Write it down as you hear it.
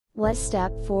What's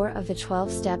Step 4 of the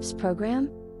 12 Steps program?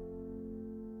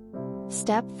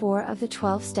 Step 4 of the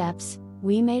 12 Steps,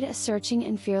 we made a searching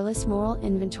and fearless moral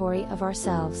inventory of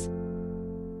ourselves.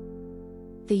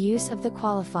 The use of the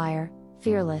qualifier,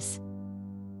 fearless,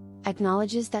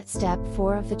 acknowledges that Step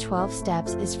 4 of the 12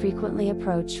 Steps is frequently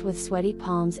approached with sweaty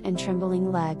palms and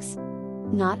trembling legs.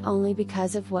 Not only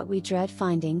because of what we dread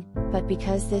finding, but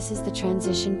because this is the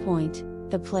transition point,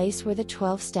 the place where the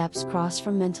 12 steps cross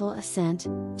from mental assent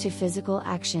to physical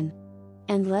action.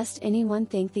 And lest anyone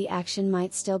think the action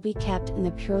might still be kept in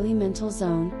the purely mental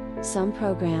zone, some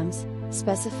programs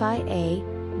specify a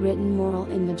written moral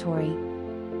inventory.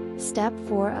 Step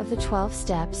 4 of the 12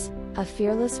 steps, a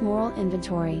fearless moral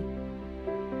inventory.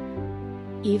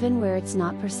 Even where it's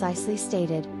not precisely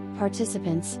stated,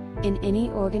 participants, in any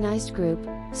organized group,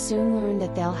 soon learn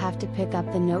that they'll have to pick up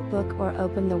the notebook or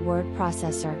open the word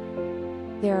processor.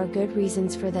 There are good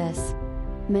reasons for this.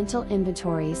 Mental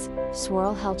inventories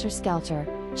swirl helter-skelter,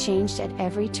 changed at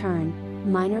every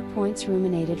turn, minor points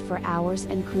ruminated for hours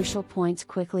and crucial points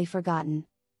quickly forgotten.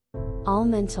 All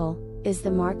mental is the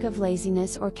mark of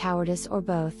laziness or cowardice or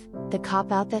both, the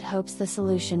cop-out that hopes the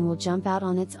solution will jump out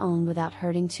on its own without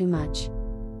hurting too much.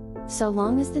 So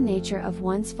long as the nature of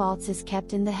one's faults is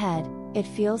kept in the head, it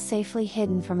feels safely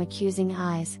hidden from accusing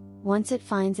eyes. Once it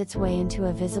finds its way into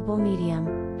a visible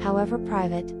medium, however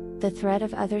private, the threat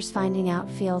of others finding out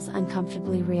feels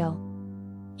uncomfortably real.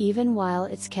 Even while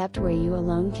it's kept where you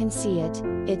alone can see it,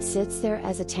 it sits there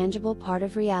as a tangible part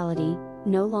of reality,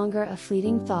 no longer a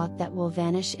fleeting thought that will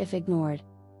vanish if ignored.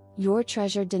 Your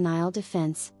treasured denial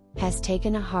defense has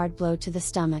taken a hard blow to the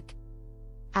stomach.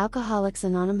 Alcoholics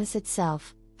Anonymous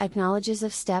itself acknowledges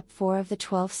of Step 4 of the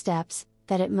 12 Steps,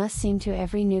 that it must seem to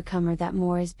every newcomer that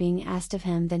more is being asked of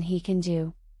him than he can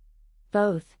do.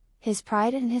 Both his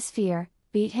pride and his fear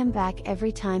beat him back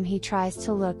every time he tries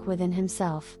to look within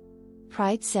himself.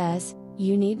 Pride says,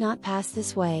 "You need not pass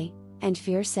this way," and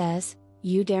fear says,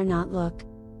 "You dare not look."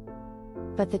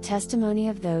 But the testimony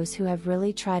of those who have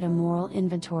really tried a moral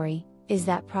inventory is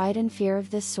that pride and fear of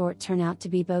this sort turn out to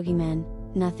be bogeymen,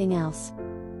 nothing else.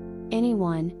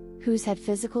 Anyone who's had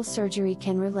physical surgery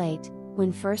can relate.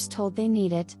 When first told they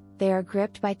need it, they are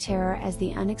gripped by terror as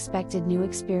the unexpected new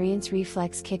experience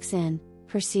reflex kicks in,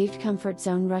 perceived comfort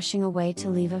zone rushing away to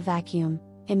leave a vacuum,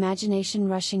 imagination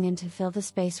rushing in to fill the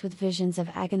space with visions of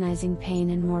agonizing pain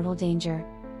and mortal danger.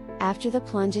 After the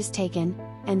plunge is taken,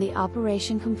 and the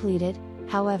operation completed,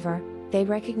 however, they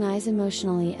recognize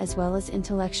emotionally as well as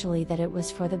intellectually that it was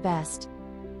for the best.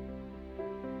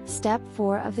 Step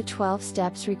 4 of the 12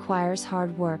 steps requires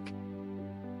hard work.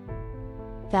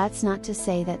 That's not to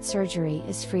say that surgery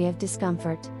is free of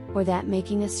discomfort, or that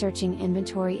making a searching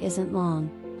inventory isn't long,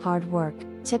 hard work.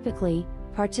 Typically,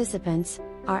 participants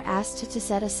are asked to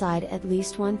set aside at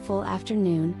least one full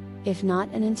afternoon, if not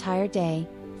an entire day,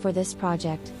 for this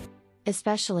project.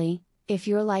 Especially, if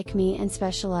you're like me and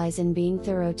specialize in being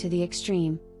thorough to the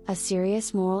extreme, a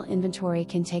serious moral inventory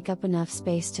can take up enough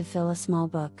space to fill a small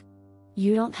book.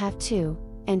 You don't have to,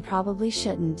 and probably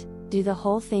shouldn't, do the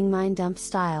whole thing mind dump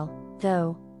style,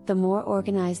 though. The more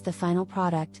organized the final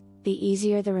product, the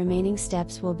easier the remaining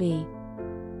steps will be.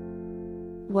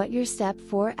 What your Step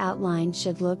 4 outline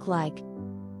should look like.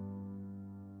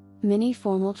 Many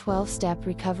formal 12-step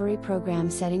recovery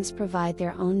program settings provide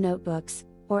their own notebooks,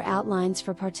 or outlines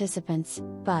for participants,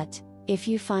 but, if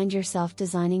you find yourself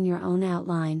designing your own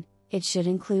outline, it should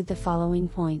include the following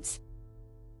points.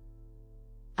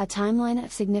 A timeline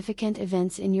of significant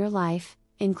events in your life,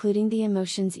 including the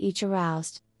emotions each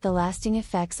aroused, the lasting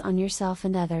effects on yourself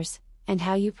and others, and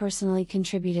how you personally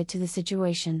contributed to the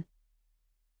situation.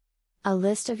 A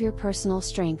list of your personal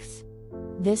strengths.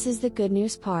 This is the good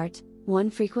news part,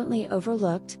 one frequently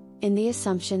overlooked, in the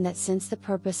assumption that since the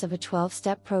purpose of a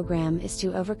 12-step program is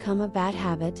to overcome a bad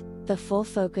habit, the full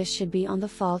focus should be on the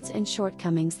faults and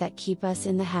shortcomings that keep us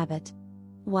in the habit.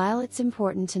 While it's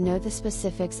important to know the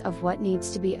specifics of what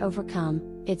needs to be overcome,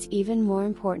 it's even more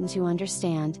important to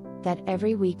understand that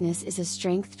every weakness is a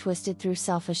strength twisted through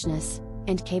selfishness,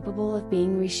 and capable of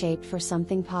being reshaped for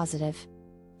something positive.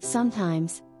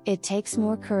 Sometimes, it takes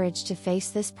more courage to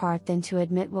face this part than to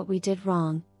admit what we did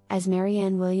wrong. As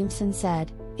Marianne Williamson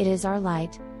said, "It is our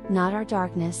light, not our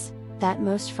darkness, that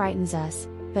most frightens us,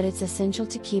 but it's essential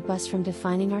to keep us from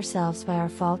defining ourselves by our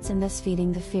faults and thus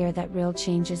feeding the fear that real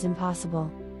change is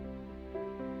impossible."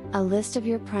 A list of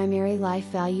your primary life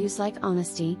values like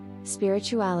honesty,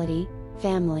 spirituality,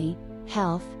 family,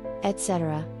 health,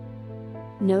 etc.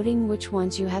 Noting which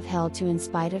ones you have held to in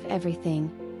spite of everything,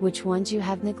 which ones you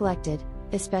have neglected,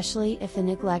 especially if the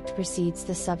neglect precedes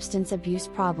the substance abuse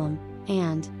problem,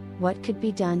 and what could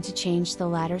be done to change the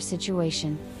latter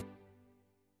situation.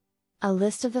 A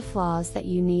list of the flaws that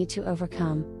you need to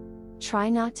overcome. Try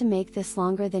not to make this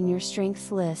longer than your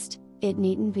strengths list, it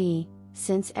needn't be,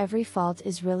 since every fault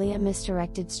is really a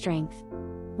misdirected strength.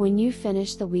 When you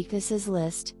finish the weaknesses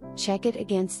list, check it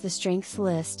against the strengths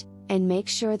list, and make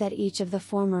sure that each of the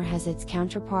former has its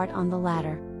counterpart on the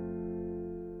latter.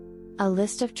 A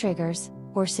list of triggers,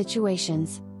 or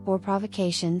situations, or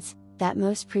provocations, that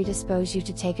most predispose you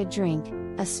to take a drink,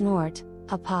 a snort,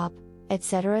 a pop,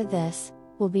 etc. This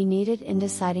will be needed in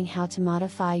deciding how to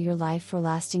modify your life for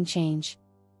lasting change.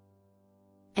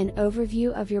 An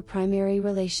overview of your primary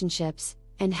relationships,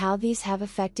 and how these have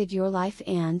affected your life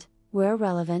and, where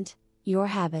relevant, your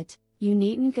habit. You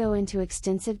needn't go into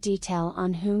extensive detail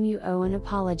on whom you owe an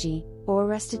apology, or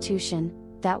restitution,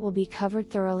 that will be covered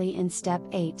thoroughly in Step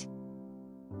 8.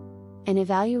 An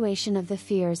evaluation of the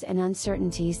fears and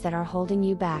uncertainties that are holding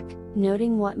you back,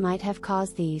 noting what might have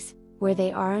caused these, where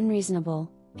they are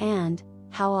unreasonable, and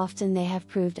how often they have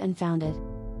proved unfounded.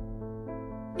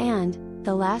 And,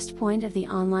 the last point of the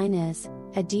online is,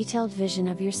 a detailed vision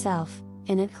of yourself,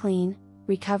 in a clean,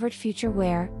 recovered future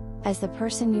where, as the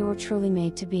person you were truly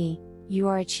made to be, you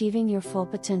are achieving your full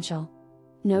potential.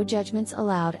 No judgments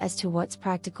allowed as to what's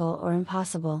practical or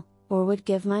impossible, or would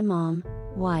give my mom,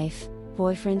 wife,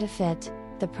 boyfriend a fit.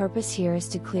 The purpose here is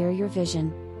to clear your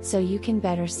vision, so you can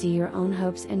better see your own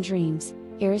hopes and dreams,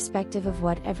 irrespective of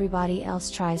what everybody else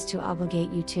tries to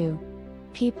obligate you to.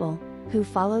 People who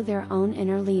follow their own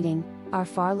inner leading are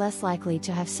far less likely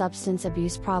to have substance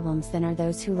abuse problems than are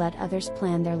those who let others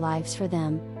plan their lives for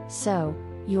them, so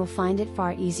you'll find it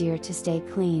far easier to stay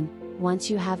clean once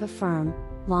you have a firm,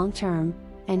 long-term,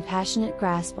 and passionate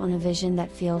grasp on a vision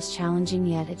that feels challenging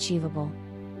yet achievable.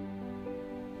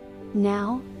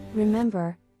 Now,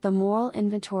 remember, the moral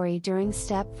inventory during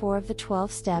Step 4 of the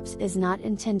 12 steps is not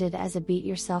intended as a beat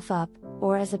yourself up,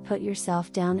 or as a put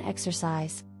yourself down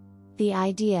exercise. The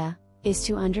idea is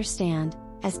to understand,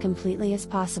 as completely as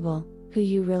possible, who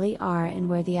you really are and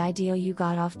where the ideal you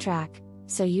got off track,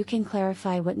 so you can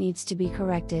clarify what needs to be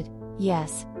corrected,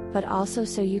 yes, but also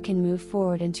so you can move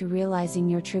forward into realizing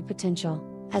your true potential,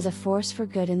 as a force for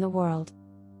good in the world.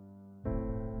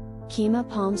 Kemah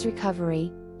Palms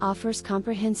Recovery offers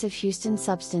comprehensive Houston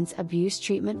substance abuse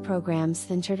treatment programs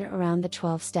centered around the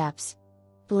 12 steps.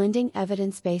 Blending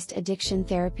evidence-based addiction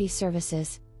therapy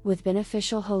services with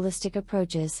beneficial holistic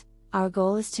approaches, our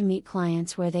goal is to meet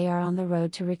clients where they are on the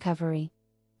road to recovery.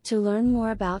 To learn more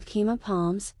about Kemah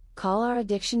Palms, call our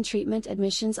addiction treatment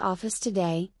admissions office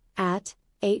today, at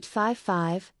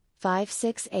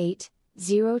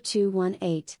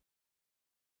 855-568-0218.